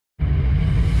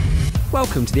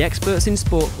Welcome to the Experts in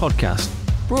Sport podcast,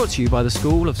 brought to you by the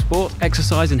School of Sport,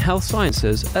 Exercise and Health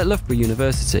Sciences at Loughborough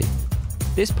University.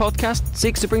 This podcast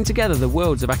seeks to bring together the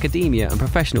worlds of academia and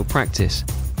professional practice.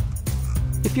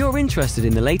 If you're interested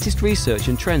in the latest research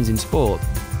and trends in sport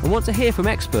and want to hear from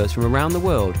experts from around the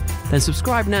world, then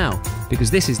subscribe now,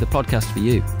 because this is the podcast for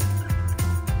you.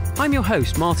 I'm your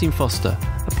host, Martin Foster,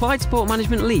 Applied Sport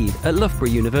Management Lead at Loughborough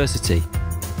University.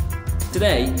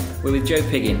 Today, we're with Joe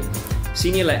Piggin,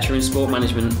 Senior Lecturer in Sport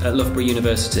Management at Loughborough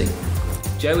University.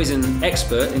 Joe is an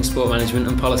expert in sport management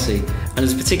and policy and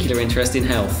has a particular interest in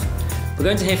health. We're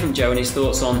going to hear from Joe and his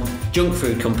thoughts on junk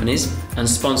food companies and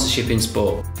sponsorship in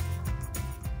sport.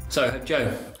 So,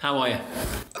 Joe, how are you?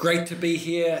 Great to be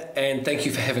here, and thank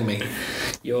you for having me.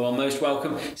 You're most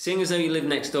welcome. Seeing as though you live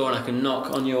next door and I can knock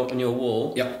on your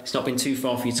wall, Yep. It's not been too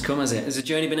far for you to come, has it? Has the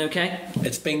journey been okay?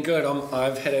 It's been good.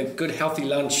 I've had a good, healthy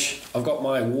lunch. I've got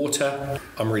my water.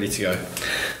 I'm ready to go.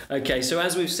 Okay, so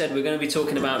as we've said, we're going to be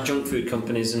talking about junk food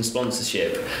companies and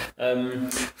sponsorship.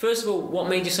 First of all, what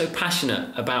made you so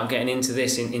passionate about getting into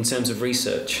this in terms of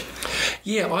research?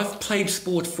 Yeah, I've played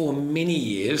sport for many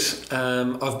years.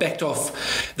 I've backed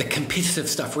off the competitive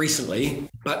stuff recently,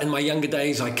 but in my younger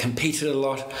days I competed a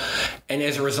lot, and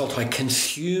as a result I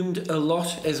consumed a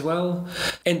lot as well.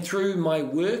 And through my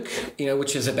work,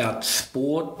 which is about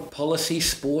sport policy,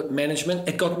 sport management,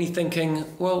 it got me thinking,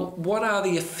 well, what are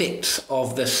the effects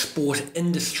of the sport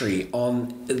industry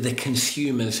on the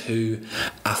consumers who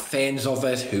are fans of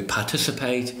it, who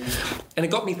participate? And it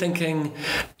got me thinking,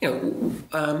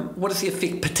 what is the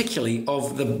effect particularly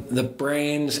of the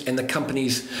brands and the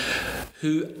companies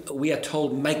who we are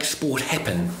told make sport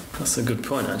happen? That's a good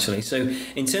point, actually. So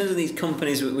in terms of these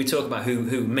companies we talk about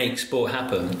who make sport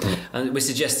happen, and we're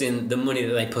suggesting the money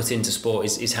that they put into sport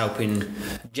is helping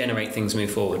generate things move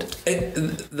forward.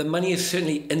 The money is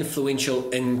certainly influential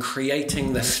in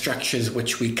creating the structures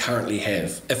which we currently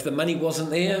have. If the money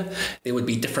wasn't there, there would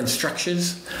be different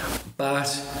structures. But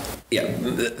yeah,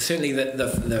 certainly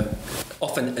the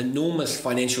often enormous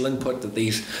financial input that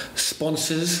these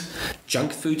sponsors,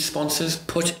 junk food sponsors,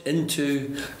 put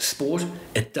into sport,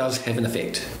 it does have an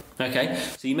effect. Okay,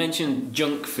 so you mentioned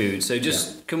junk food. So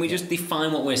can we just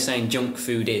define what we're saying junk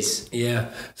food is?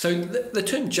 Yeah, so the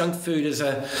term junk food is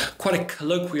quite a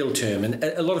colloquial term, and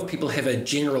a lot of people have a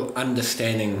general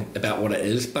understanding about what it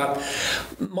is, but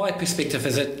my perspective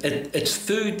is it's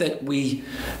food that we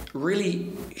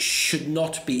really should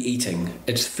not be eating.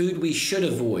 It's food we should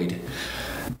avoid.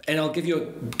 And I'll give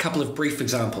you a couple of brief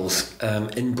examples.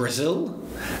 In Brazil,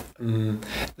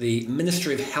 the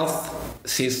Ministry of Health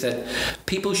says that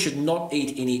people should not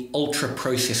eat any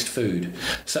ultra-processed food.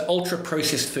 So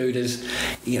ultra-processed food is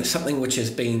something which has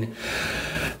been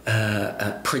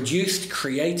produced,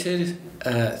 created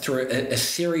through a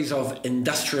series of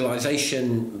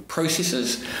industrialization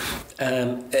processes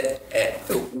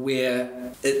where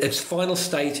its final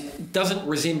state doesn't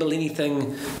resemble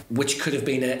anything which could have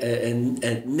been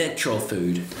a natural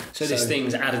food. So there's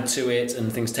things added to it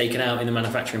and things taken out in the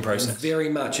manufacturing process? Very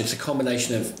much. It's a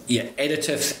combination of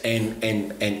additives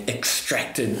and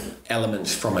extracted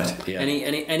elements from it. Yeah.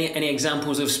 Any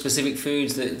examples of specific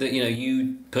foods that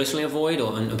you personally avoid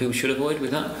and people should avoid with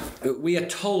that? We are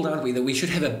told, aren't we, that we should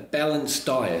have a balanced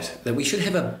diet.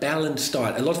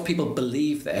 A lot of people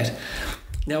believe that.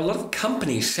 Now, a lot of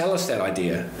companies sell us that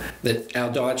idea that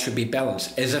our diet should be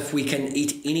balanced, as if we can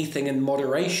eat anything in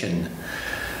moderation.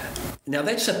 Now,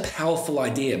 that's a powerful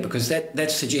idea, because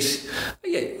that suggests,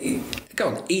 go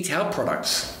on, eat our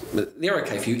products. They're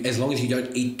okay for you as long as you don't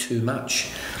eat too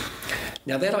much.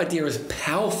 Now, that idea is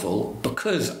powerful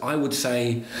because I would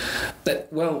say that,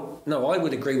 I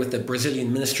would agree with the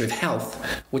Brazilian Ministry of Health,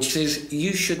 which says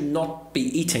you should not be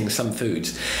eating some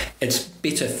foods. It's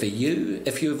better for you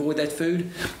if you avoid that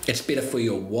food. It's better for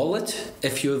your wallet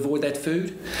if you avoid that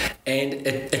food. And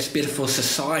it's better for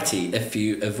society if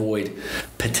you avoid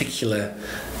particular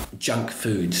junk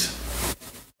foods.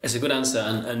 It's a good answer,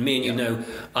 and me and you know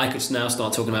I could now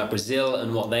start talking about Brazil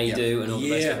and what they do and all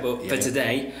the rest of it. But for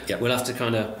today, we'll have to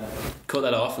kind of cut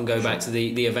that off and go back to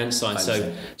the event side.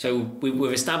 So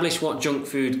we've established what junk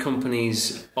food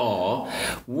companies are.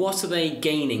 What are they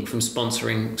gaining from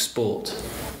sponsoring sport?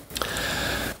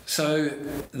 So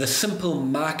the simple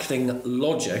marketing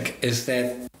logic is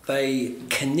that they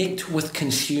connect with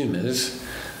consumers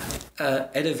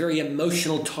at a very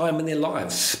emotional time in their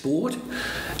lives. Sport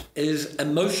is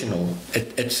emotional.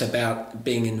 It's about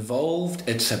being involved.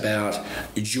 It's about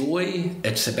joy.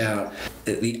 It's about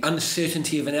the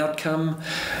uncertainty of an outcome.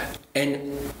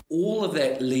 And all of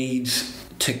that leads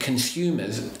to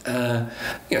consumers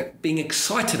being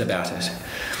excited about it.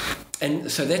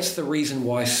 And so that's the reason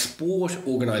why sport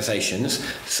organisations,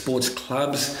 sports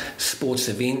clubs, sports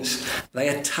events, they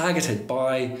are targeted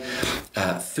by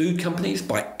food companies,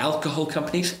 by alcohol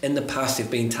companies. In the past, they've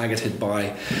been targeted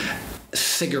by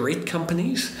cigarette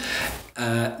companies.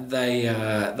 They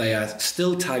are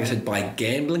still targeted by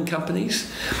gambling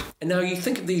companies. And now you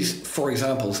think of these, for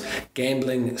examples,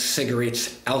 gambling,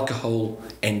 cigarettes, alcohol,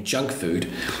 and junk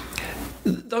food.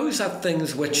 Those are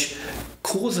things which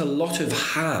cause a lot of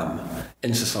harm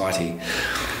in society.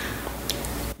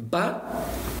 But,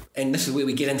 and this is where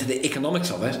we get into the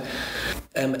economics of it,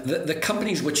 the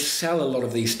companies which sell a lot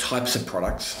of these types of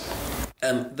products,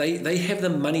 they have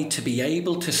the money to be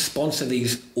able to sponsor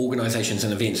these organisations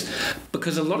and events,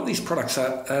 because a lot of these products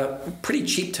are pretty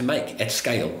cheap to make at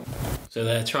scale. So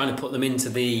they're trying to put them into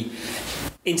the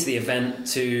event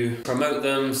to promote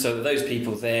them, so that those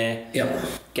people there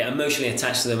get emotionally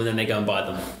attached to them, and then they go and buy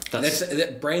them.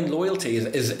 That brand loyalty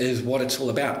is what it's all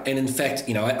about. And in fact,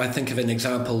 I think of an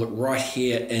example right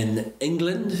here in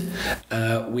England,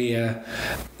 where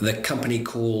the company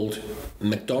called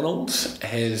McDonald's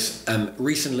has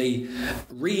recently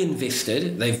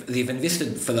reinvested. They've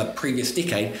invested for the previous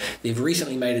decade. They've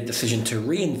recently made a decision to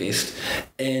reinvest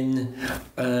in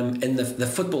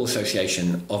the Football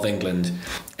Association of England,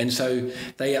 and so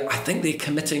I think they're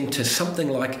committing to something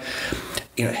like,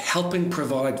 helping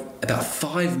provide about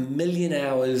 5 million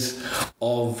hours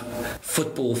of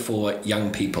football for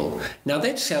young people. Now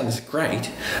that sounds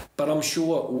great, but I'm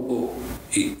sure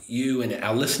you and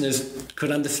our listeners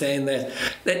could understand that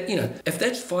if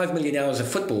that's 5 million hours of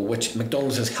football which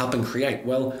McDonald's is helping create,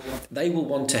 well, they will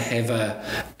want to have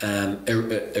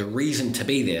a reason to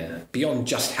be there beyond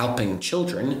just helping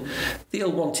children.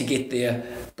 They'll want to get their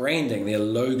branding, their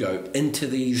logo into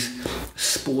these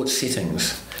sports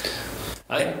settings.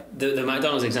 The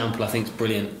McDonald's example I think is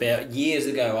brilliant. Years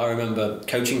ago I remember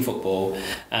coaching football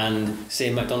and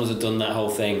seeing McDonald's had done that whole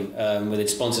thing where they'd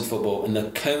sponsored football, and the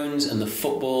cones and the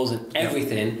footballs and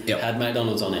everything had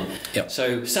McDonald's on it.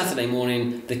 So Saturday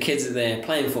morning the kids are there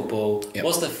playing football.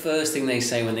 What's the first thing they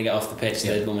say when they get off the pitch to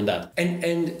their mum and dad?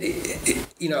 And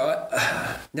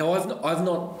now I've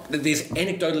not there's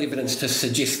anecdotal evidence to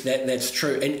suggest that that's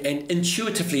true, and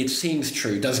intuitively it seems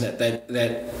true, doesn't it,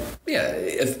 that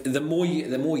if the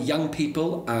more young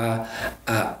people are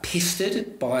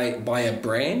pestered by a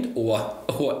brand or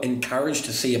encouraged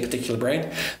to see a particular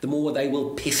brand, the more they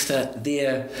will pester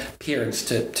their parents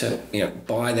to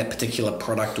buy that particular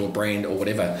product or brand or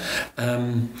whatever.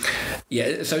 I'm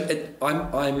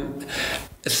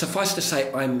suffice to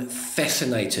say, I'm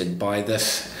fascinated by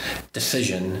this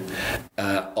decision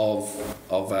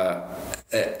of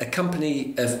a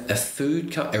company,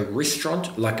 a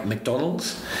restaurant like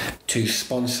McDonald's, to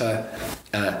sponsor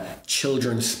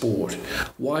children's sport.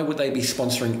 Why would they be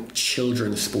sponsoring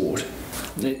children's sport?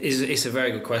 It's a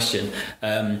very good question,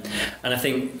 and I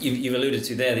think you've alluded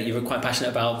to there that you're quite passionate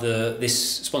about this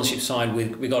sponsorship side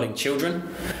regarding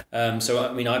children. So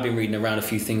I mean, I've been reading around a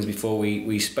few things before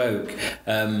we spoke.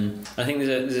 I think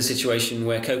there's a situation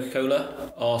where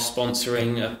Coca-Cola are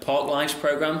sponsoring a Park Lives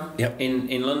program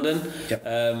in London.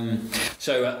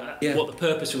 What the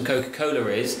purpose from Coca-Cola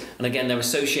is, and again they're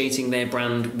associating their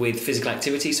brand with physical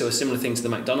activity, so a similar thing to the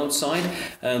McDonald's side,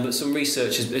 but some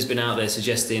research has been out there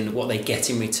suggesting what they get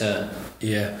in return.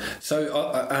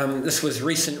 So this was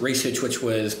recent research which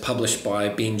was published by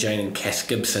Ben Jane and Cass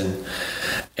Gibson,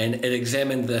 and it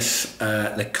examined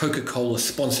the Coca-Cola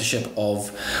sponsorship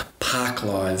of Park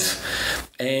Lives.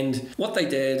 And what they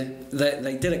did,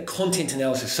 they did a content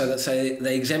analysis. So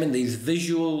they examined these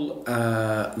visual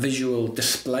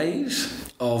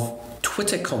displays of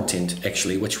Twitter content,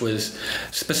 actually, which was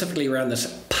specifically around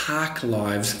this Park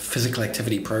Lives physical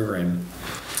activity program.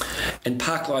 And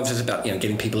Park Lives is about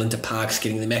getting people into parks,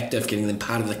 getting them active, getting them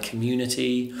part of the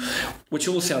community, which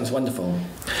all sounds wonderful.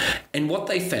 And what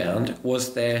they found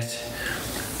was that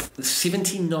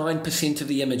 79% of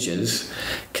the images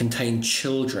contain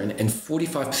children, and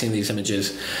 45% of these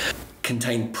images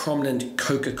contain prominent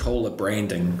Coca-Cola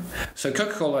branding. So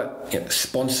Coca-Cola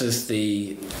sponsors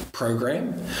the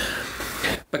program,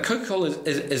 but Coca-Cola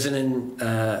is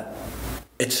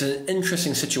it's an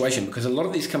interesting situation, because a lot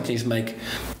of these companies make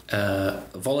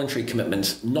voluntary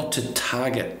commitments not to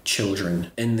target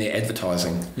children in their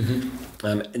advertising.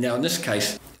 Now, in this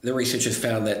case, the researchers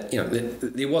found that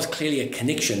that there was clearly a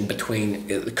connection between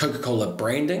the Coca-Cola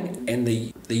branding and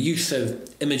the use of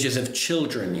images of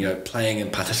children playing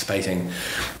and participating.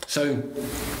 So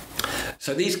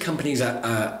So these companies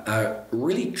are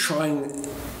really trying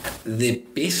their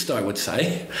best, I would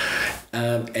say,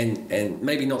 and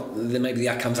maybe the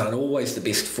outcomes aren't always the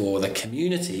best for the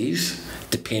communities,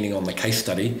 depending on the case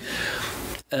study.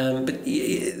 But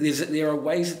there are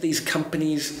ways that these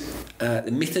companies,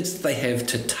 the methods that they have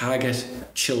to target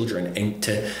children and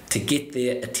to get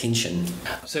their attention.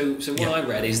 So what I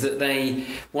read is that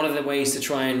one of the ways to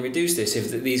try and reduce this is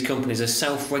that these companies are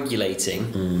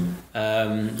self-regulating,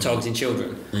 targeting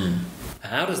children.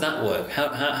 How does that work?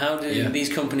 How do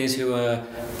these companies who are,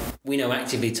 we know,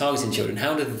 actively targeting children,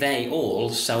 how do they all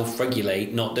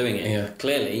self-regulate not doing it? Yeah.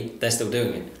 Clearly, they're still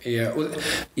doing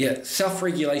it.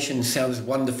 Self-regulation sounds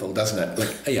wonderful, doesn't it?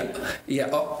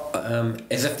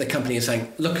 As if the company is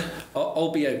saying, look,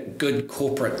 I'll be a good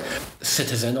corporate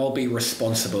citizen, I'll be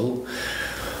responsible.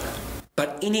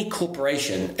 But any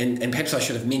corporation, and perhaps I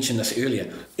should have mentioned this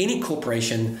earlier, any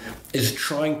corporation is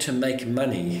trying to make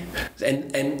money.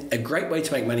 And a great way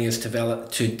to make money is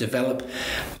to develop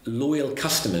loyal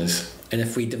customers. And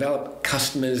if we develop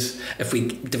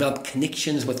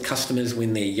connections with customers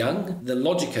when they're young, the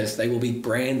logic is they will be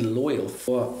brand loyal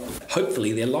for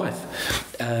hopefully their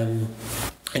life.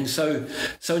 And so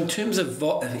in terms of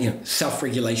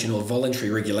self-regulation or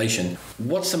voluntary regulation,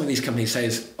 what some of these companies say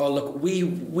is, oh look, we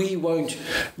won't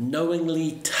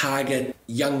knowingly target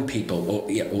young people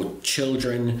or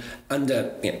children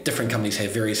under, different companies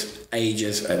have various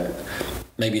ages.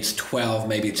 Maybe it's 12,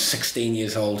 maybe it's 16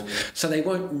 years old. So they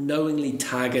won't knowingly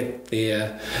target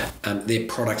their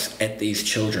products at these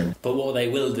children. But what they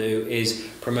will do is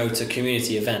promote a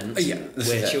community event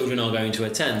where children are going to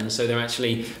attend. So they're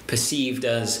actually perceived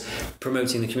as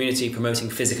promoting the community, promoting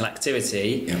physical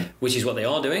activity, which is what they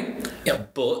are doing.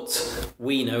 But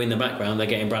we know in the background they're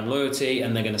getting brand loyalty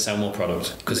and they're going to sell more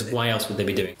product, because why else would they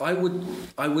be doing? I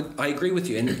agree with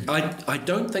you, and I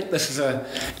don't think this is a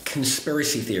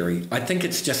conspiracy theory. I think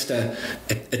it's just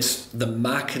it's the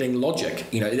marketing logic.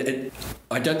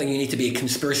 I don't think you need to be a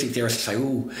conspiracy theorist to say,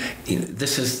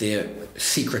 this is their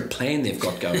secret plan they've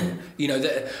got going.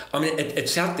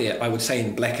 It's out there, I would say,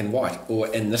 in black and white, or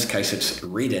in this case it's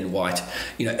red and white.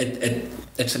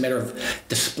 It's a matter of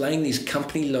displaying these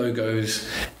company logos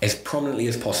as prominently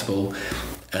as possible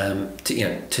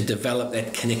to develop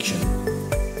that connection.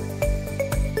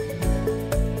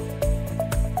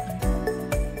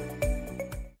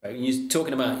 You're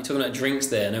talking about drinks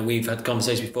there. I know we've had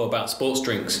conversations before about sports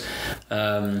drinks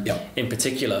in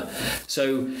particular.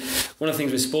 So one of the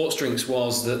things with sports drinks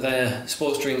was that their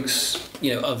sports drinks,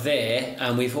 are there,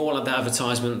 and we've all had the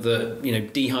advertisement that,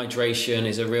 dehydration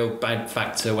is a real bad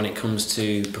factor when it comes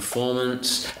to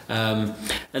performance. And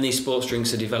these sports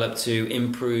drinks are developed to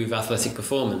improve athletic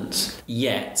performance.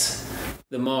 Yet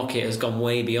the market has gone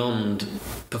way beyond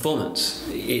performance.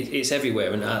 It's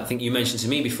everywhere, and I think you mentioned to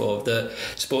me before that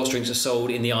sports drinks are sold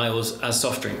in the aisles as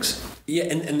soft drinks. Yeah,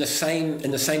 in the same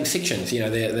sections.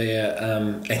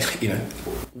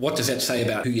 What does that say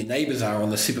about who your neighbours are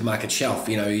on the supermarket shelf?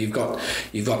 You've got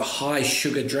high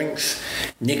sugar drinks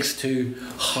next to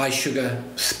high sugar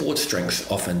sports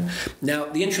drinks often. Now,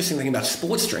 the interesting thing about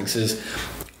sports drinks is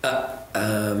our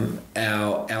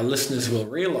listeners will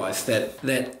realise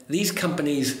that these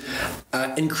companies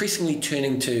are increasingly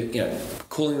turning to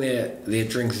calling their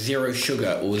drinks zero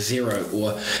sugar or zero,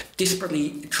 or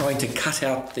desperately trying to cut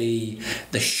out the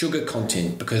sugar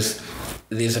content, because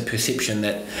there's a perception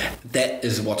that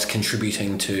is what's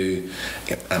contributing to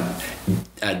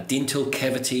dental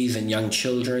cavities in young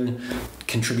children,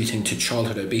 contributing to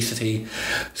childhood obesity.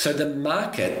 So the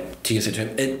market, to use a term,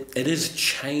 it is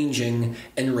changing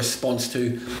in response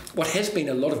to what has been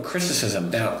a lot of criticism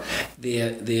about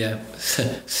their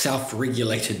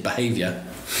self-regulated behaviour.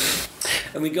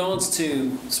 In regards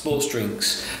to sports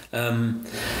drinks,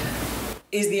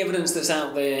 is the evidence that's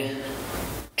out there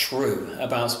true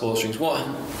about sports drinks?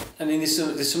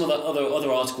 There's some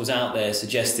other articles out there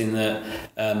suggesting that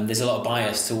there's a lot of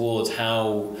bias towards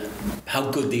how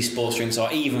good these sports drinks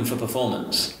are, even for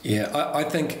performance. Yeah, I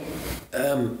think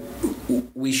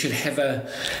we should have a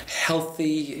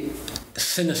healthy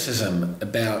cynicism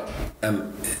about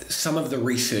some of the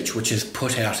research which is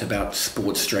put out about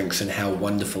sports drinks and how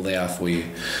wonderful they are for you.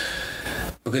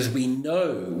 Because we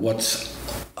know what's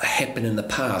happened in the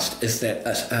past is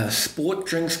that sport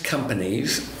drinks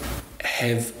companies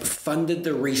have funded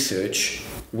the research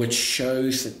which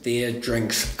shows that their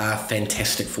drinks are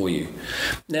fantastic for you.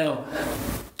 Now,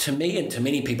 to me and to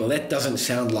many people, that doesn't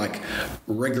sound like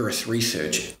rigorous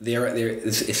research. There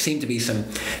seem to be some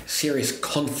serious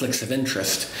conflicts of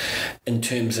interest in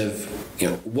terms of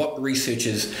what research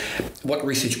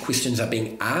questions are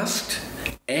being asked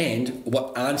and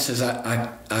what answers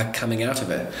are coming out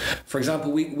of it. For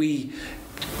example, we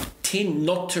tend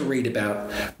not to read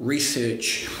about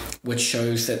research which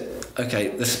shows that, okay,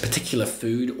 this particular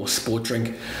food or sport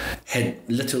drink had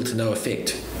little to no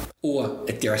effect, or,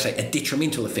 dare I say, a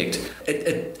detrimental effect.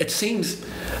 It seems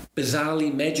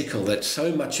bizarrely magical that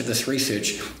so much of this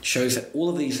research shows that all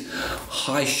of these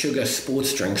high sugar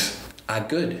sports drinks are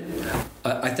good.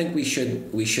 I think we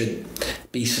should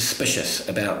be suspicious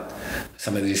about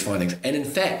some of these findings. And in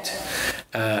fact,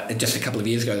 just a couple of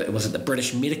years ago, it was at the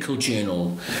British Medical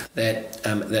Journal that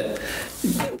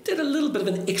did a little bit of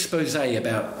an expose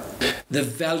about the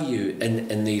value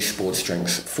in these sports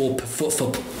drinks for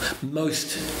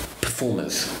most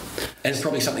performers. And it's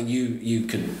probably something you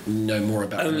could know more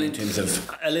about in terms of...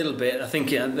 A little bit. I think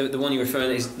the one you're referring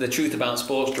to is the truth about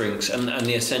sports drinks, and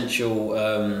the essential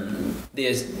the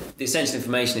essential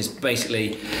information is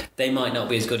basically they might not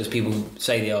be as good as people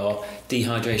say they are.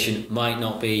 Dehydration might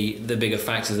not be the bigger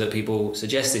factor that people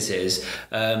suggest it is,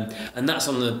 and that's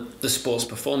on the sports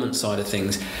performance side of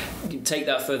things. You take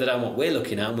that further down, what we're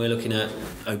looking at, and we're looking at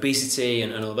obesity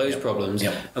and all those problems,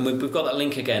 and we've got that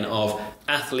link again of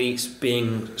athletes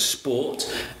being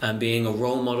sport and being a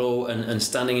role model and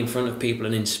standing in front of people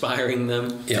and inspiring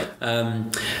them,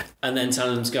 and then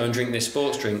telling them to go and drink this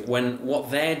sports drink when what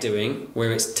they're doing,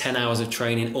 where it's 10 hours of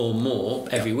training or more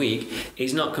every week,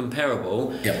 is not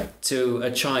comparable to a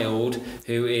child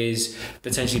who is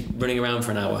potentially running around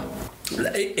for an hour.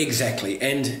 Exactly.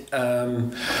 And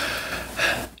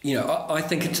I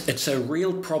think it's a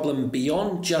real problem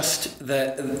beyond just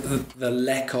the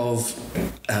lack of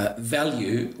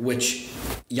value which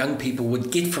young people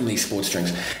would get from these sports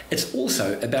drinks. It's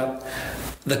also about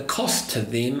the cost to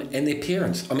them and their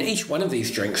parents. I mean, each one of these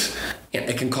drinks,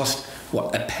 it can cost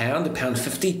what,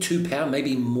 £1.50, £2,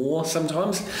 maybe more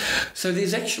sometimes. So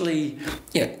there's actually,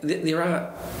 there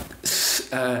are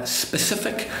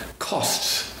specific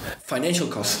costs, financial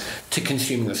costs to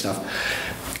consuming the stuff.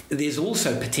 There's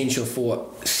also potential for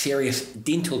serious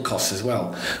dental costs as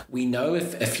well. We know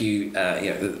if you,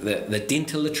 the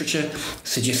dental literature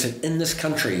suggests that in this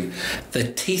country,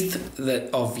 the teeth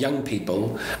of young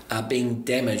people are being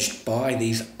damaged by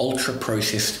these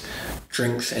ultra-processed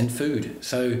drinks and food.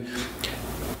 So,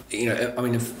 I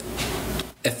mean,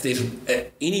 if there's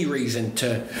any reason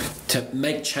to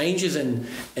make changes in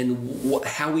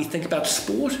how we think about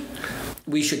sport,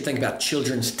 we should think about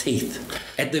children's teeth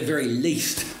at the very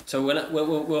least. So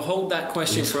we'll hold that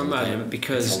question for a moment,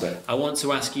 because I want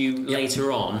to ask you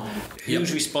later on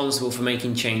who's responsible for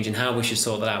making change and how we should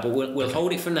sort that out. But we'll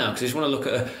hold it for now, because I just want to look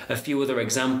at a few other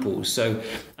examples. So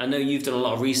I know you've done a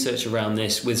lot of research around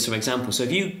this with some examples. So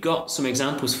have you got some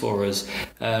examples for us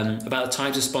about the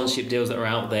types of sponsorship deals that are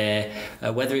out there,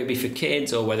 whether it be for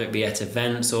kids or whether it be at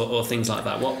events or things like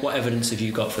that? What evidence have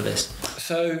you got for this?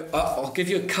 So I'll give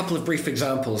you a couple of brief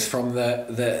examples from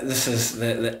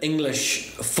the English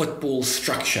football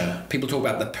structure. People talk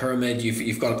about the pyramid.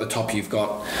 You've got at the top, you've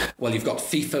got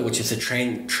FIFA, which is a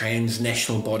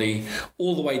transnational body,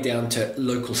 all the way down to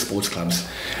local sports clubs.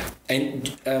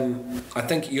 And I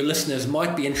think your listeners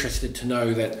might be interested to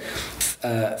know that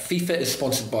FIFA is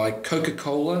sponsored by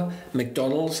Coca-Cola,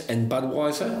 McDonald's and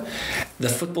Budweiser. The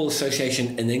Football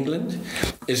Association in England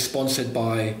is sponsored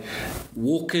by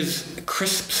Walker's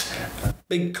Crisps,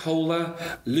 Big Cola,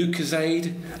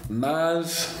 Lucozade,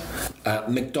 Mars,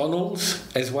 McDonald's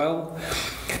as well.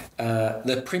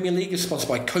 The Premier League is sponsored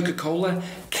by Coca-Cola,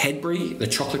 Cadbury, the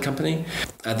chocolate company.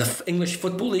 The English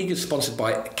Football League is sponsored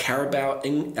by Carabao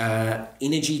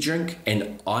Energy Drink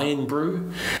and Iron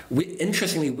Brew.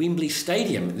 Interestingly, Wembley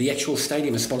Stadium, the actual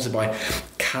stadium, is sponsored by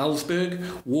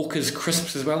Carlsberg, Walker's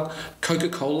Crisps as well,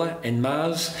 Coca-Cola and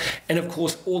Mars. And of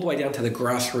course, all the way down to the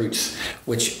grassroots,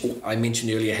 which I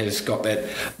mentioned earlier, has got that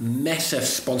massive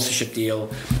sponsorship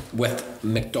deal with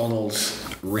McDonald's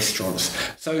restaurants.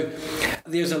 So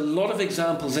there's a lot of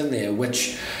examples in there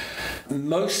which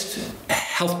most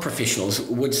health professionals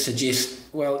would suggest,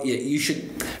 well, you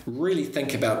should really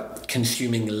think about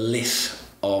consuming less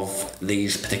of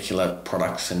these particular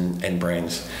products and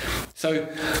brands. So,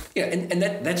 and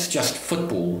that's just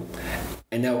football.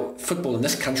 And now football in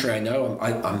this country, I know,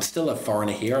 I'm still a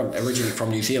foreigner here. I'm originally from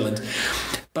New Zealand.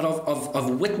 But I've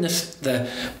witnessed the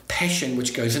passion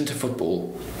which goes into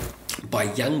football by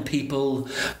young people,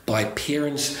 by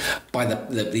parents, by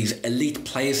these elite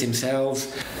players themselves.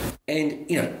 And,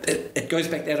 it goes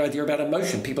back to that idea about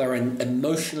emotion. People are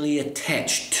emotionally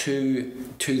attached to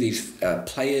these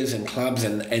players and clubs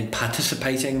and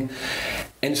participating.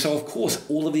 And so, of course,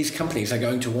 all of these companies are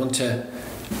going to want to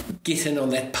get in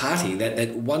on that party,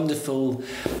 that wonderful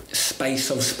space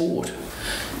of sport.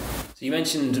 So you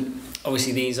mentioned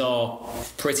obviously these are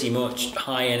pretty much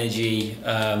high energy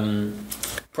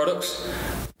products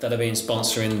that have been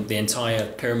sponsoring the entire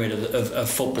pyramid of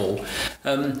football.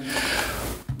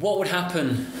 What would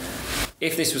happen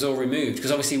if this was all removed?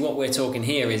 Because obviously what we're talking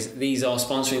here is these are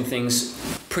sponsoring things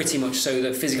pretty much so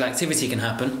that physical activity can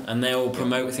happen, and they will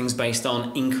promote things based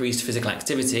on increased physical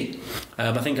activity.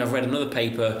 I think I've read another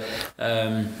paper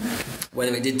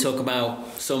whether it did talk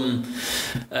about some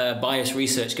biased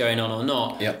research going on or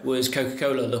not. Yep. Was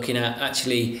Coca-Cola looking at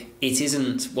actually it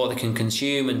isn't what they can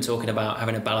consume and talking about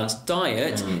having a balanced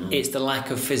diet, it's the lack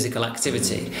of physical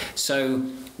activity. So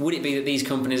would it be that these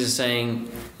companies are saying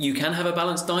you can have a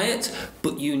balanced diet,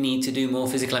 but you need to do more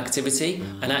physical activity,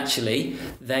 and actually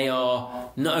they are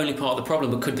not only part of the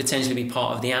problem but could potentially be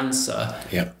part of the answer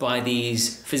by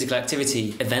these physical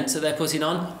activity events that they're putting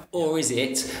on? Or is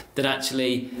it that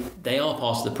actually they are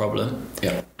part of the problem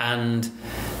and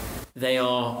they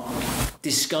are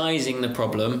disguising the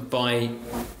problem by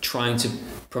trying to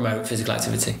promote physical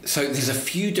activity? So there's a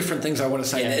few different things I want to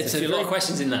say. It's a lot of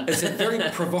questions in that. It's a very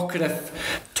provocative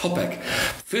topic.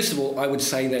 First of all, I would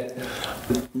say that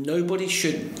nobody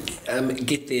should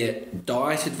get their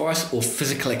diet advice or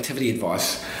physical activity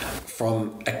advice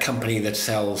from a company that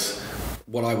sells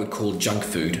what I would call junk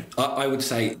food. I would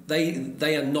say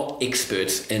they are not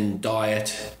experts in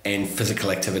diet and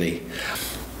physical activity.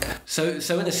 So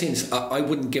in a sense, I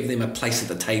wouldn't give them a place at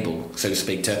the table, so to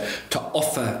speak, to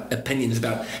offer opinions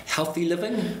about healthy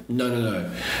living. No.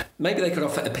 Maybe they could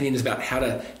offer opinions about how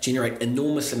to generate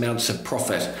enormous amounts of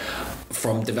profit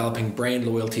from developing brand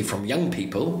loyalty from young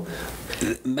people.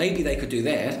 Maybe they could do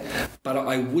that, but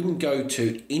I wouldn't go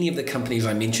to any of the companies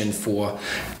I mentioned for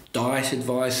diet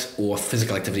advice or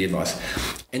physical activity advice.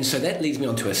 And so that leads me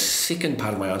on to a second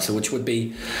part of my answer, which would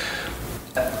be,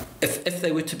 if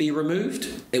they were to be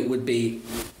removed, it would be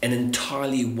an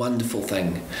entirely wonderful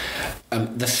thing.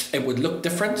 It would look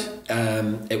different.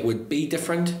 It would be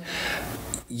different.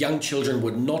 Young children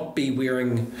would not be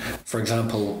wearing, for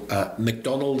example,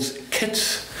 McDonald's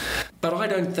kits. But I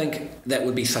don't think that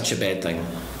would be such a bad thing.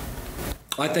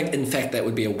 I think, in fact, that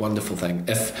would be a wonderful thing.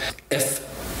 If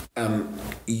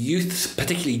youth,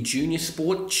 particularly junior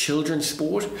sport, children's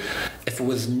sport, if it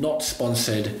was not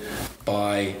sponsored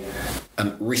by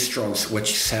restaurants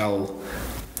which sell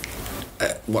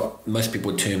what most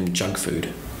people would term junk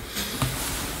food.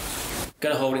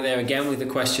 Going to hold it there again with the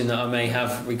question that I may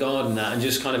have regarding that, and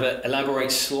just kind of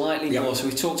elaborate slightly more. So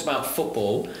we've talked about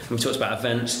football, and we've talked about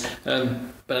events,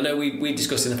 but I know we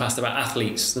discussed in the past about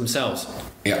athletes themselves.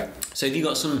 Yeah. So have you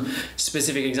got some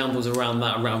specific examples around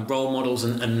that, around role models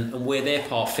and where their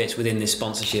part fits within this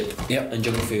sponsorship and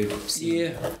junk food scene?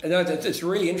 Yeah, no, it's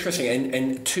really interesting.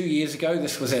 And 2 years ago,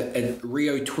 this was at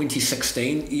Rio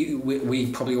 2016.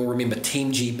 We probably all remember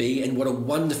Team GB and what a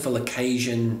wonderful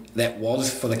occasion that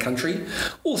was for the country.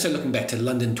 Also looking back to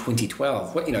London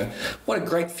 2012, what a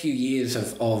great few years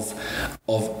of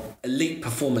elite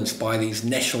performance by these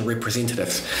national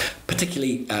representatives,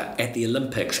 particularly at the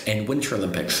Olympics and Winter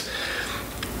Olympics.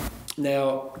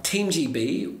 Now, Team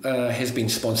GB has been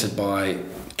sponsored by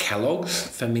Kellogg's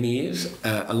for many years,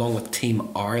 along with Team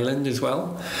Ireland as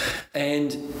well.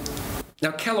 And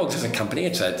now Kellogg's is a company.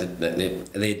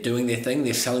 They're doing their thing.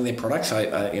 They're selling their products.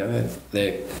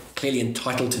 They're clearly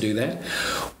entitled to do that.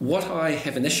 What I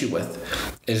have an issue with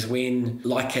is when,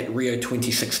 like at Rio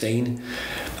 2016,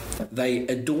 they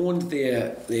adorned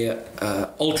their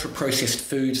ultra-processed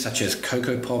foods such as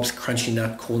Cocoa Pops, Crunchy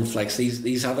Nut, Corn Flakes,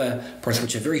 these other products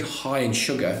which are very high in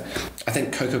sugar. I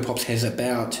think Cocoa Pops has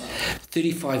about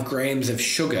 35 grams of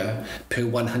sugar per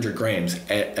 100 grams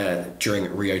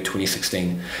during Rio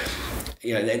 2016.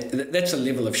 That's a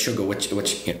level of sugar which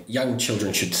young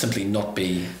children should simply not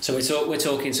be. So we're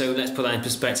talking. So let's put that in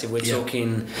perspective. We're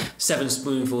talking 7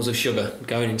 spoonfuls of sugar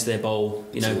going into their bowl.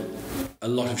 A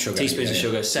lot of sugar. Teaspoons of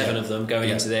sugar. 7 of them going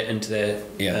into their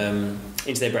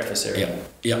breakfast cereal.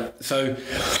 Yeah. So,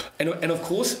 and of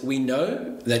course we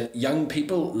know that young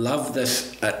people love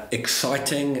this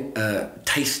exciting,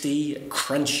 tasty,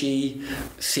 crunchy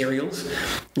cereals.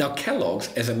 Now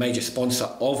Kellogg's, as a major sponsor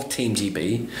of Team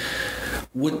GB,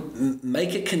 would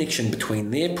make a connection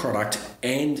between their product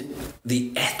and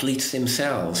the athletes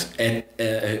themselves, at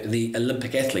the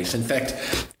Olympic athletes. In fact,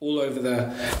 all over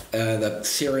the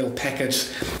cereal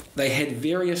packets, they had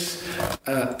various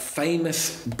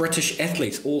famous British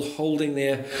athletes all holding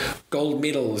their gold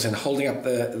medals and holding up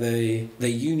the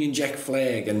Union Jack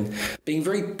flag and being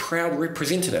very proud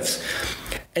representatives.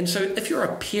 And so if you're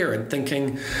a parent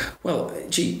thinking, well,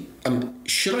 gee,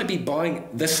 should I be buying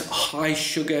this high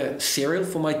sugar cereal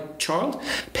for my child?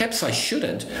 Perhaps I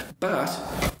shouldn't, but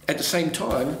at the same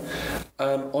time,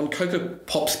 on Cocoa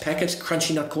Pops packets,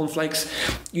 Crunchy Nut Cornflakes,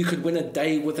 you could win a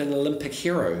day with an Olympic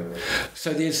hero.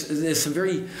 So there's some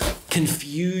very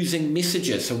confusing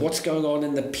messages. So what's going on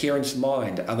in the parent's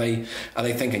mind? Are they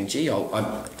thinking, gee,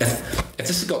 if this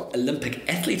has got Olympic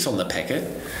athletes on the packet,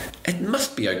 it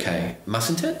must be okay,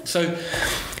 mustn't it?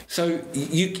 So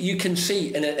you can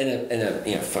see in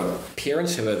a for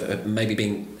parents who have maybe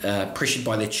been pressured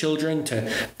by their children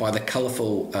to buy the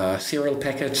colourful cereal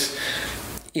packets.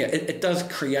 It does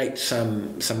create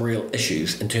some real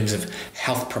issues in terms of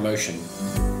health promotion.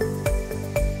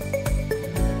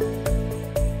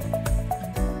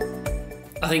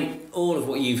 I think all of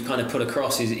what you've kind of put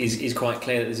across is quite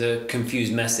clear that there's a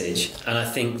confused message, and I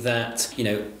think that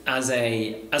as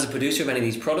a producer of any of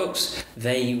these products,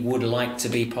 they would like to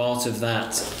be part of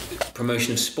that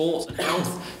promotion of sport and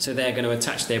health, so they're going to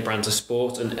attach their brand to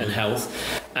sport and health,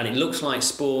 and it looks like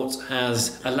sport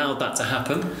has allowed that to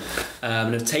happen,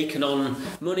 and have taken on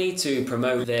money to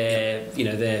promote their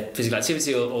physical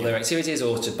activity or their activities,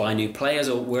 or to buy new players,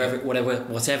 or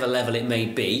whatever level it may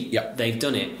be. Yep. They've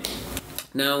done it.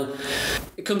 Now,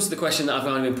 it comes to the question that I've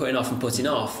kind of been putting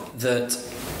off, that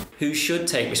who should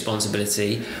take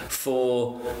responsibility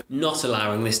for not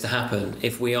allowing this to happen?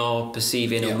 If we are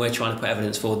perceiving and we're trying to put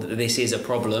evidence for that this is a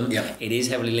problem, it is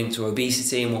heavily linked to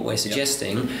obesity and what we're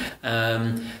suggesting.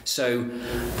 So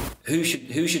who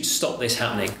should stop this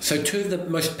happening? So two of the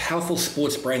most powerful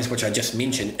sports brands which I just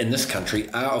mentioned in this country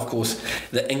are, of course,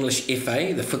 the English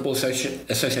FA, the Football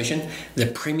Association, the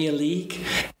Premier League,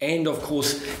 and of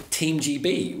course Team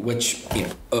GB, which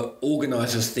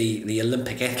organises the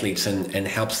Olympic athletes and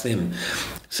helps them.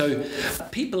 So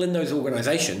people in those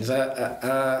organisations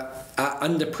are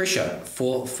under pressure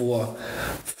for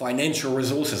financial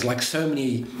resources, like so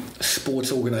many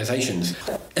sports organisations.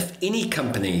 If any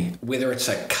company, whether it's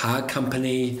a car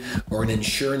company or an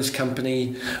insurance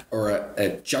company or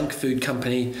a junk food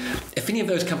company, if any of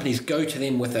those companies go to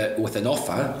them with an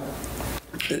offer,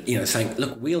 saying,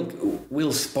 look,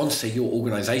 we'll sponsor your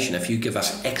organisation if you give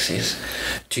us access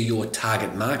to your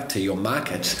target market, to your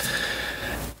markets,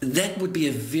 that would be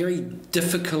a very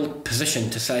difficult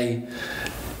position to say,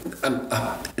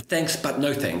 thanks, but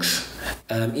no thanks.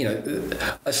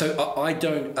 So I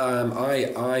don't.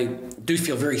 I do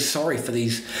feel very sorry for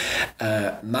these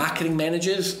marketing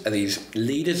managers, these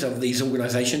leaders of these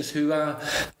organisations who are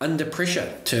under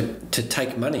pressure to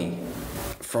take money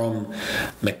from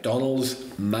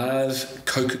McDonald's, Mars,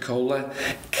 Coca-Cola,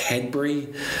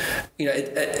 Cadbury,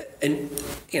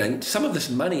 and some of this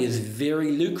money is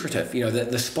very lucrative.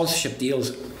 The sponsorship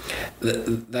deals,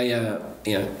 they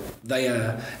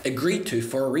are agreed to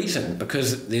for a reason,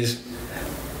 because there's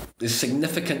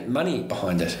significant money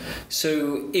behind it.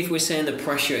 So if we're saying the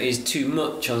pressure is too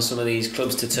much on some of these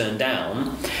clubs to turn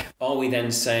down, are we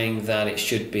then saying that it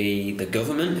should be the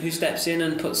government who steps in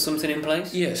and puts something in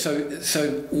place? Yeah, so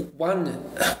one,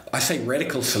 I say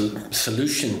radical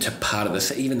solution to part of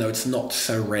this, even though it's not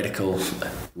so radical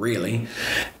really,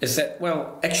 is that,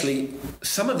 well, actually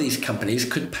some of these companies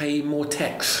could pay more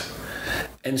tax.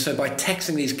 And so by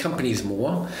taxing these companies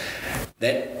more,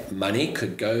 that money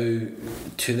could go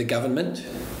to the government,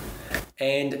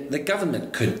 and the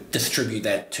government could distribute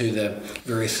that to the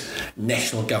various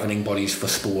national governing bodies for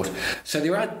sport. So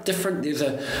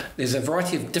there's a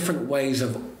variety of different ways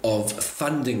of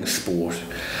funding sport.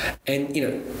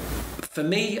 And for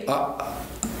me,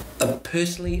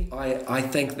 personally, I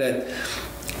think that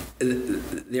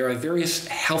there are various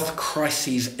health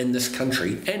crises in this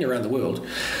country and around the world,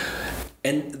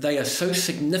 and they are so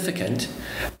significant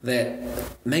that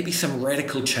maybe some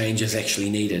radical change is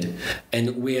actually needed,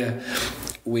 and where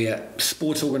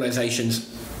sports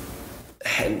organisations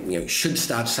should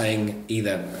start saying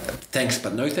either thanks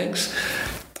but no thanks,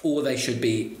 or they should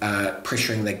be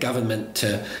pressuring the government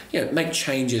to make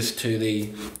changes to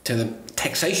the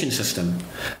taxation system.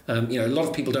 A lot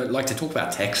of people don't like to talk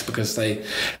about tax because they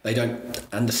don't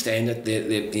understand it.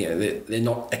 They're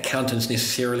not accountants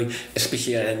necessarily,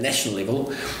 especially at a national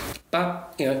level.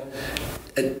 But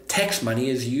tax money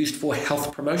is used for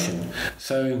health promotion.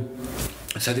 So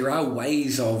there are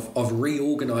ways of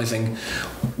reorganising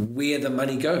where the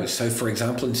money goes. So, for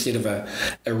example, instead of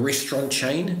a restaurant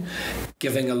chain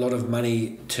giving a lot of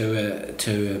money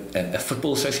to a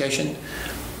football association,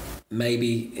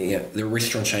 maybe the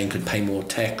restaurant chain could pay more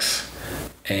tax,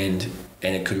 and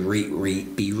it could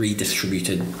be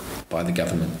redistributed by the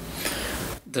government.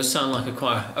 Does sound like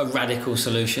quite a radical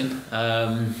solution,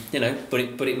 but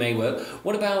it may work.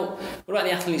 What about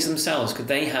the athletes themselves? Could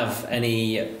they have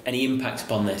any impact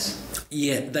upon this?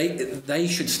 Yeah, they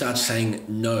should start saying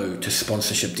no to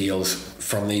sponsorship deals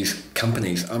from these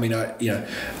companies. I mean, I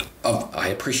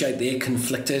appreciate they're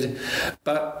conflicted,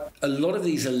 but a lot of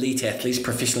these elite athletes,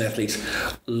 professional athletes,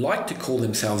 like to call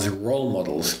themselves role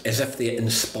models as if they're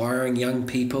inspiring young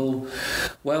people.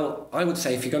 Well, I would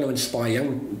say if you're going to inspire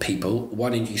young people, why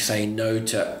don't you say no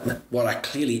to what are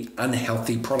clearly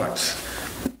unhealthy products?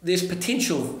 There's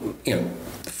potential,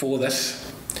 for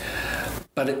this,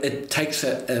 but it takes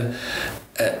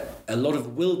a lot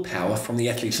of willpower from the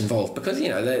athletes involved, because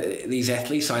these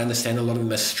athletes, I understand a lot of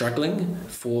them are struggling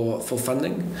for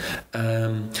funding,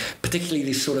 particularly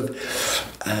these sort of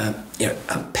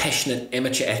passionate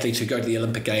amateur athletes who go to the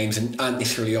Olympic Games and aren't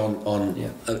necessarily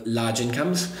on large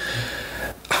incomes.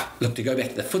 Look, to go back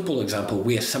to the football example,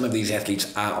 where some of these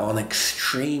athletes are on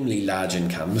extremely large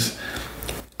incomes,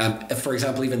 for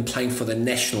example, even playing for the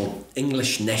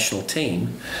English national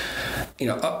team,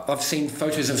 I've seen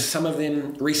photos of some of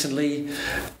them recently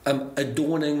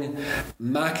adorning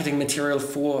marketing material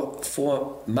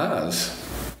for Mars.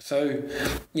 So,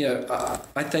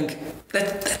 I think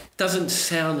that doesn't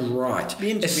sound right.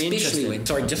 Especially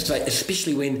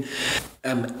when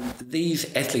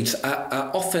these athletes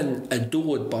are often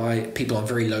adored by people on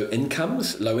very low income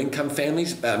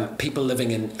families, people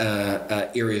living in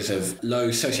areas of low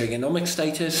socioeconomic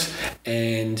status,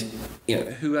 and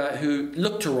who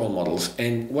look to role models.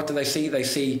 And what do they see? They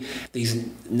see these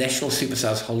national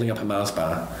superstars holding up a Mars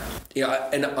bar.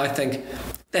 And I think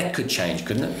that could change,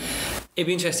 couldn't it? It'd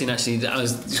be interesting, actually. I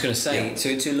was just going to say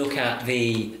to look at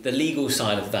the legal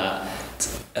side of that,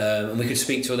 and we could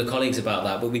speak to other colleagues about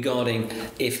that. But regarding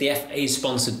if the FA is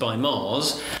sponsored by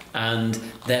Mars and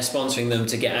they're sponsoring them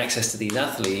to get access to these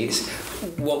athletes,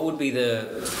 what would be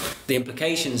the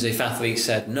implications if athletes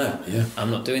said no?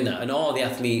 I'm not doing that, and are the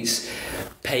athletes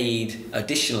paid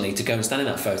additionally to go and stand in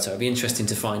that photo? It'd be interesting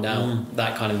to find out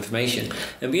that kind of information.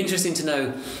 It'd be interesting to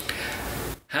know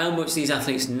how much these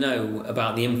athletes know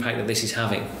about the impact that this is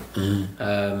having.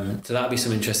 So that'll be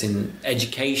some interesting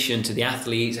education to the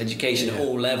athletes, education at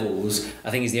all levels.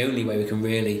 I think is the only way we can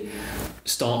really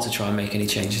start to try and make any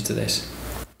changes to this.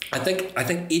 I think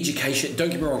education, don't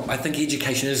get me wrong, I think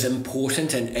education is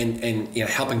important and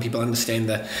helping people understand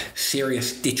the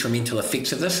serious detrimental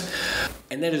effects of this.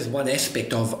 And that is one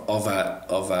aspect of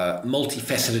a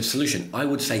multifaceted solution. I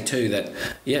would say too that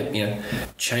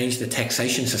change the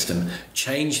taxation system,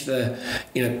 change the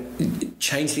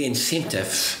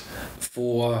incentives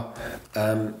for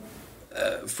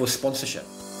sponsorship.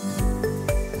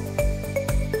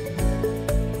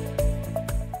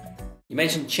 You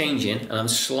mentioned changing, and I'm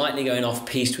slightly going off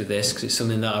piste with this because it's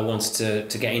something that I wanted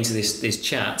to get into this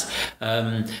chat.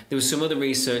 There was some other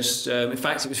research, in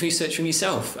fact it was research from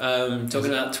yourself, talking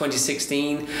about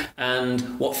 2016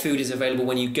 and what food is available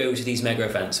when you go to these mega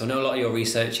events. So I know a lot of your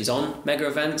research is on mega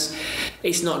events.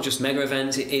 It's not just mega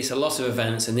events, it's a lot of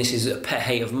events, and this is a pet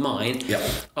hate of mine.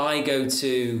 I go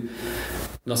to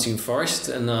Nottingham Forest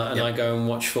and I go and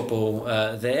watch football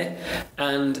there,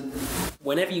 and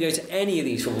whenever you go to any of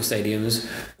these football stadiums,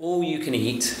 all you can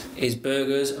eat is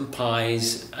burgers and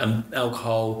pies and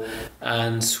alcohol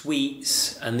and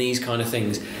sweets and these kind of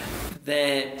things.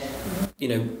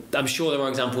 I'm sure there are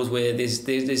examples where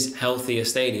there's healthier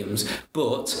stadiums,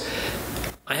 but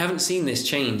I haven't seen this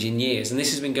change in years, and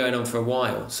this has been going on for a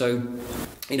while. So,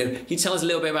 you tell us a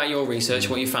little bit about your research,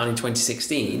 what you found in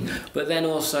 2016, but then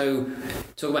also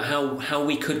talk about how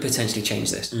we could potentially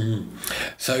change this.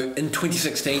 So in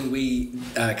 2016, we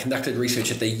conducted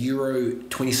research at the Euro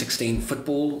 2016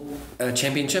 football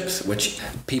championships, which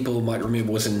people might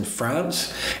remember was in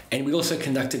France. And we also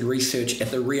conducted research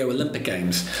at the Rio Olympic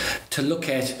Games to look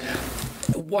at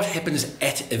what happens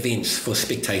at events for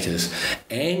spectators.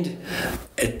 And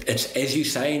it's as you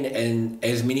say, and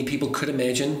as many people could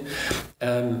imagine,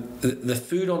 the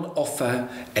food on offer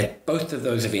at both of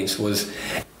those events was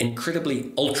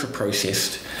incredibly ultra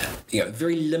processed,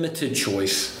 very limited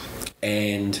choice,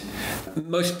 and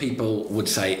most people would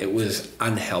say it was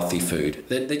unhealthy food,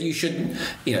 that you shouldn't,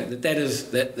 that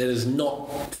is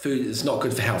not food, is not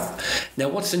good for health. Now,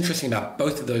 what's interesting about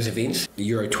both of those events,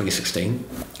 Euro 2016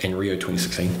 and Rio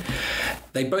 2016,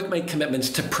 they both made commitments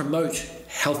to promote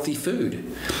healthy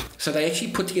food. So they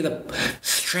actually put together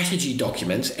strategy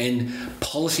documents and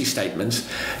policy statements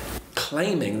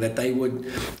claiming that they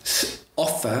would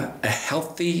offer a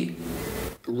healthy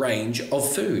range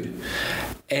of food.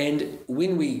 And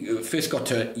when we first got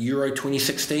to Euro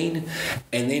 2016,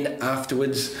 and then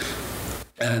afterwards,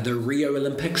 the Rio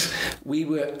Olympics, we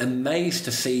were amazed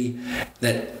to see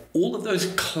that all of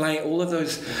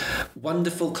those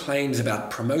wonderful claims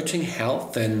about promoting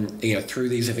health and through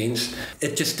these events,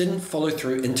 it just didn't follow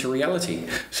through into reality.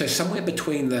 So somewhere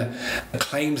between the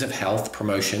claims of health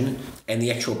promotion and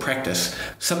the actual practice,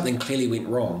 something clearly went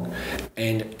wrong.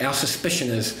 And our suspicion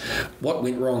is what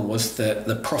went wrong was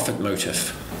the profit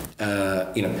motive.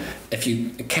 If you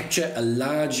capture a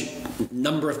large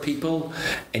number of people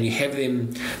and you have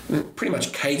them pretty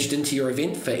much caged into your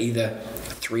event for either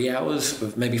 3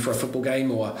 hours, maybe for a football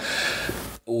game, or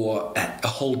a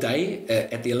whole day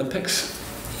at the Olympics,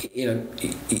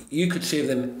 you could serve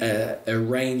them a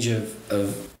range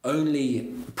of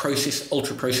only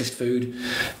ultra processed food,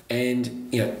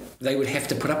 and they would have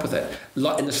to put up with it,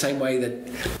 in the same way that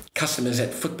customers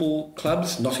at football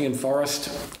clubs, Nottingham Forest,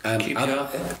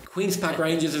 Queen's Park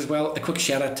Rangers as well. A quick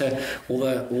shout out to all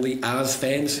the Rs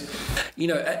fans.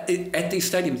 At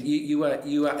these stadiums,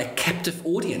 you are a captive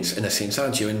audience in a sense,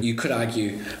 aren't you? And you could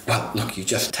argue, well, look, you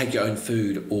just take your own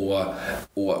food or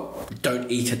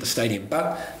don't eat at the stadium,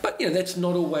 but that's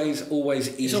not always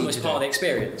easy. It's almost part of the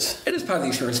experience. It is part of the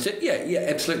experience. Yeah,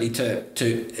 absolutely.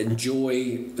 To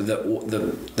enjoy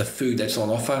the food that's on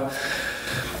offer.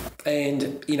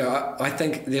 And I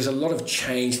think there's a lot of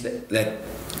change that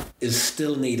is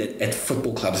still needed at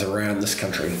football clubs around this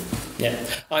country. Yeah,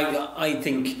 I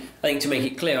think to make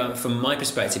it clear from my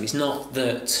perspective, it's not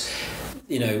that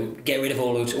get rid of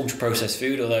all ultra processed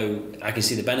food, although I can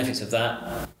see the benefits of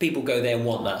that. People go there and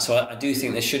want that, so I do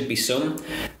think there should be some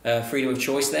freedom of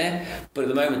choice there, but at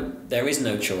the moment there is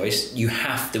no choice. You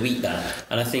have to eat that,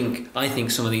 and I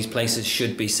think some of these places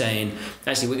should be saying,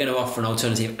 actually, we're going to offer an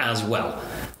alternative as well.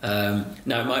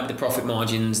 Now it might be the profit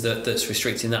margins that's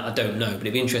restricting that, I don't know, but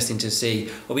it'd be interesting to see,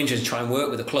 or be interesting to try and work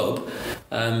with the club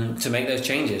to make those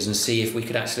changes and see if we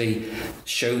could actually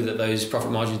show that those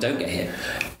profit margins don't get hit.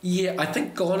 Yeah, I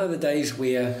think gone are the days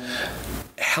where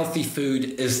healthy food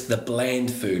is the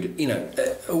bland food.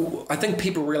 I think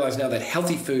people realise now that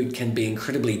healthy food can be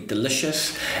incredibly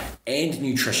delicious and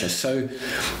nutritious. So,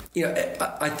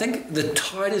 I think the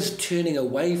tide is turning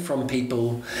away from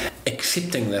people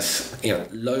accepting this,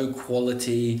 low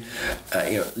quality,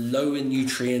 low in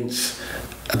nutrients,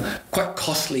 quite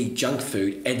costly junk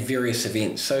food at various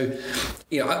events. So,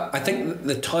 I think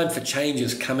the time for change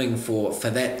is coming for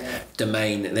that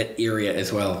domain, that area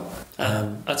as well.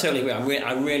 I totally agree.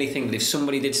 I really think that if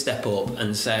somebody did step up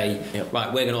and say,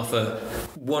 right, we're going to offer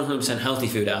 100% healthy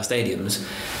food at our stadiums,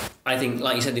 I think,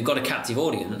 like you said, they've got a captive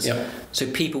audience,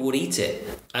 so people would eat it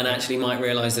and actually might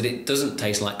realise that it doesn't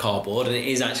taste like cardboard and it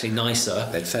is actually nicer.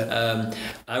 That's it.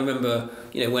 I remember,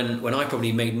 when I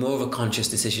probably made more of a conscious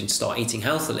decision to start eating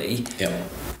healthily,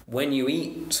 when you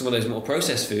eat some of those more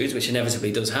processed foods, which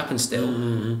inevitably does happen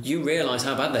still, you realise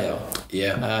how bad they are.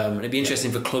 And it'd be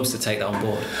interesting for clubs to take that on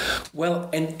board. Well,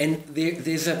 and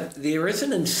there is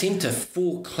an incentive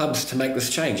for clubs to make this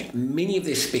change. Many of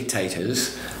their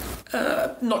spectators,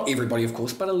 not everybody of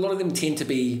course, but a lot of them tend to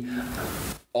be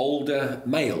older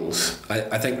males.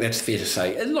 I think that's fair to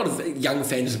say. A lot of young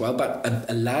fans as well, but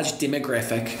a large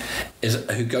demographic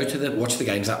who go to watch the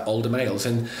games are older males,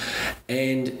 and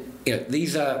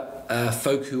these are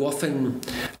folk who often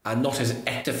are not as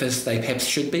active as they perhaps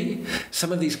should be.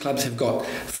 Some of these clubs have got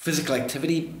physical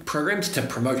activity programs to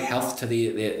promote health to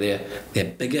their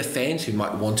bigger fans who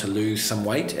might want to lose some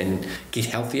weight and get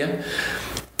healthier.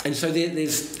 And so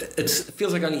it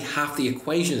feels like only half the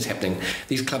equation is happening.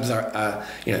 These clubs are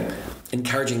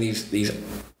encouraging these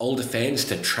older fans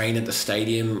to train at the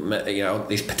stadium,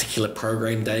 these particular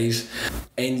program days,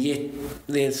 and yet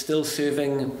they're still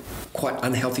serving quite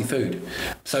unhealthy food.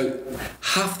 So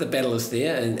half the battle is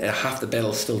there, and half the battle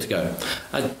is still to go.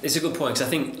 It's a good point, because I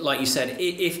think, like you said,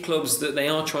 if clubs that they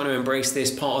are trying to embrace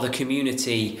this part of the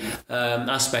community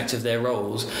aspect of their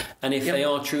roles, and if they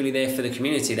are truly there for the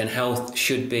community, then health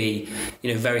should be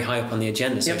very high up on the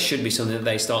agenda. So it should be something that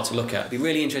they start to look at. It'd be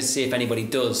really interesting to see if anybody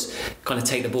does kind of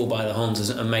take the ball by the horns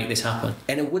and make this happen.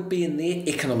 And it would be in their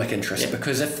economic interest,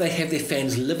 because if they have their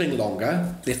fans living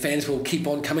longer, their fans will keep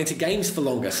on coming to games for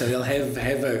longer, so they'll have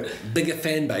a bigger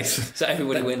fan base. So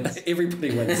everybody wins.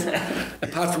 Everybody wins.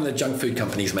 Apart from the junk food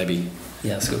companies, maybe.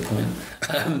 Yeah, that's a good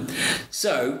point.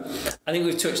 So I think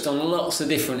we've touched on lots of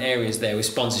different areas there with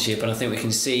sponsorship, and I think we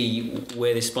can see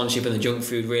where the sponsorship and the junk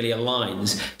food really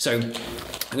aligns. So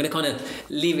I'm going to kind of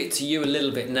leave it to you a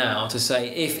little bit now to say,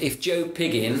 if Joe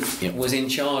Piggin was in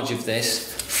charge of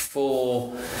this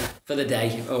for the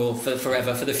day or for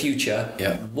forever, for the future,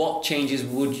 what changes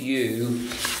would you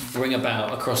bring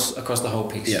about across the whole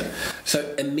piece?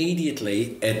 So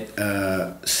immediately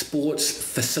at sports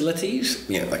facilities,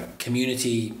 like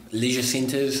community leisure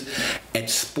centres, at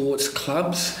sports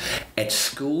clubs, at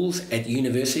schools, at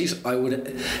universities, I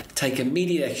would take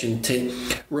immediate action to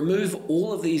remove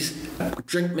all of these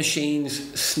drink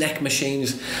machines, snack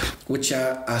machines, which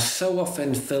are so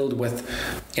often filled with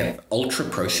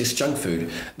ultra-processed junk food.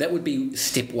 That would be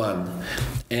step one.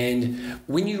 And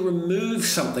when you remove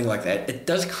something like that, it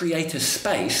does create a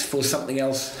space for something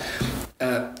else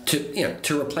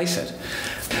to replace it.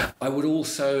 I would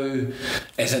also,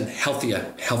 as in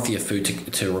healthier food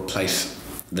to replace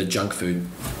the junk food.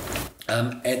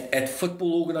 At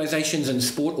football organisations and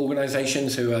sport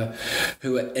organisations who are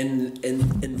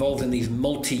involved in these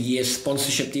multi-year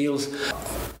sponsorship deals,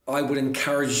 I would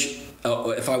encourage.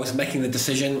 If I was making the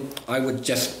decision, I would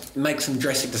just make some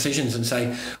drastic decisions and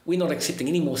say, we're not accepting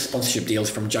any more sponsorship deals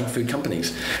from junk food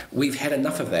companies. We've had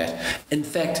enough of that. In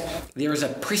fact, there is a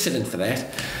precedent for that.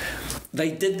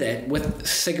 They did that with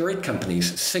cigarette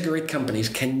companies. Cigarette companies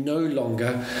can no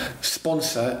longer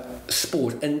sponsor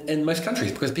sport in most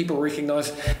countries because people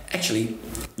recognise, actually,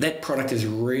 that product is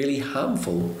really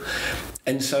harmful.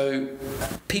 And so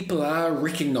people are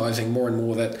recognising more and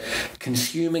more that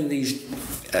consuming these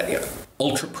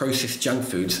ultra-processed junk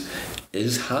foods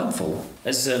is harmful.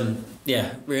 There's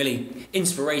really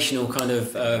inspirational kind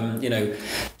of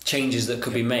changes that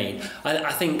could be made.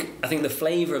 I think the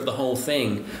flavour of the whole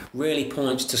thing really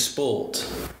points to sport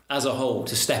as a whole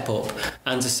to step up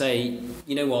and to say,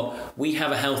 you know what, we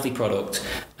have a healthy product,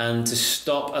 and to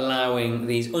stop allowing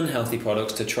these unhealthy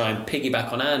products to try and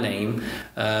piggyback on our name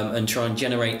and try and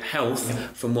generate health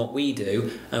from what we do,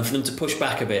 and for them to push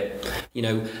back a bit.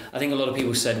 I think a lot of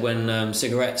people said when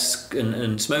cigarettes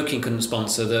and smoking couldn't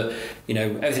sponsor that,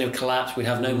 everything would collapse, we'd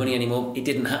have no money anymore. It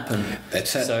didn't happen.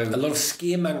 That's it. So a lot of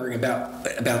scaremongering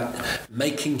about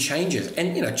making changes,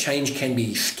 and change can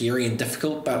be scary and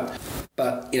difficult, but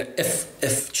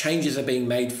if changes are being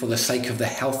made for the sake of the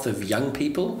health of young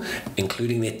people,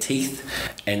 including their teeth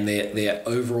and their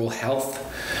overall health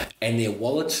and their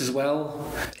wallets as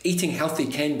well, eating healthy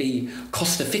can be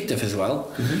cost effective as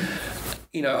well. Mm-hmm.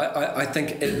 I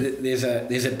think there's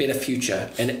a better future,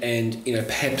 and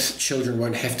perhaps children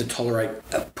won't have to tolerate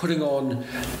putting on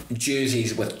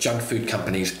jerseys with junk food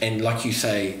companies, and like you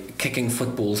say, kicking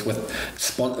footballs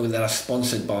that are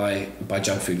sponsored by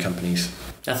junk food companies.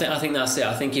 I think that's it.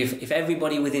 I think if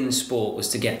everybody within sport was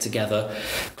to get together,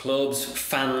 clubs,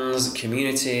 fans,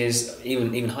 communities,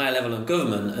 even higher level of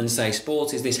government, and say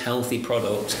sport is this healthy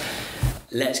product,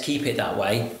 let's keep it that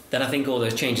way, then I think all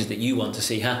those changes that you want to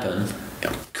see happen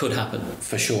could happen.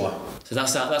 For sure. So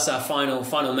that's our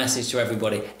final message to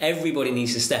everybody. Everybody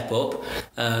needs to step up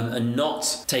and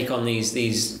not take on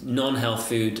these non-health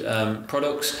food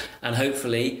products, and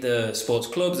hopefully the sports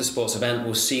clubs, the sports event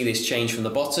will see this change from the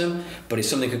bottom, but if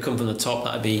something could come from the top,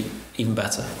 that would be even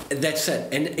better. That's it.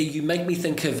 And you make me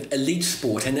think of elite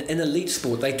sport, and in elite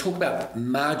sport they talk about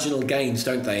marginal gains,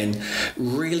 don't they, and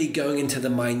really going into the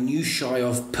minutiae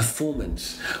of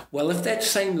performance. Well, if that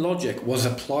same logic was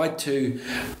applied to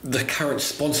the current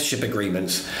sponsorship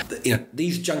agreements,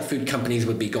 these junk food companies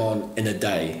would be gone in a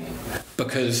day,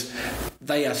 because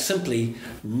they are simply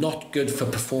not good for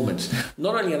performance.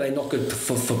 Not only are they not good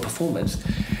for performance,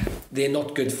 they're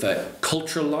not good for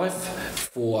cultural life,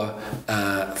 for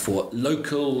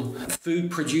local food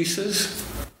producers.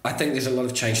 I think there's a lot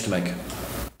of change to make.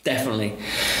 Definitely.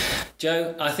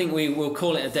 Joe, I think we will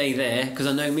call it a day there, because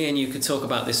I know me and you could talk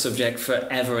about this subject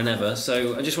forever and ever.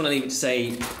 So I just want to leave it to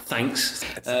say thanks.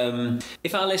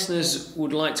 If our listeners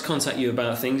would like to contact you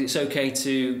about things, it's okay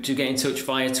to get in touch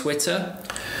via Twitter.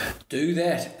 Do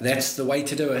that. That's the way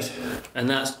to do it. And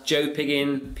that's Joe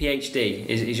Piggin PhD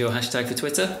is your hashtag for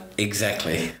Twitter?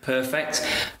 Exactly. Perfect.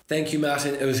 Thank you,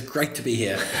 Martin. It was great to be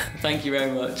here. Thank you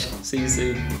very much. See you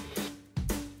soon.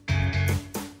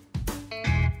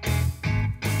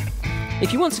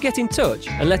 If you want to get in touch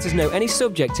and let us know any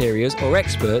subject areas or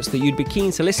experts that you'd be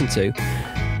keen to listen to,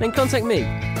 then contact me,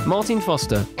 Martin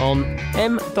Foster, on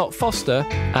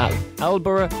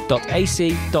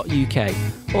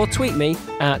m.foster@loughborough.ac.uk or tweet me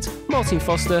at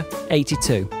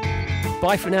martinfoster82.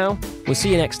 Bye for now. We'll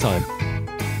see you next time.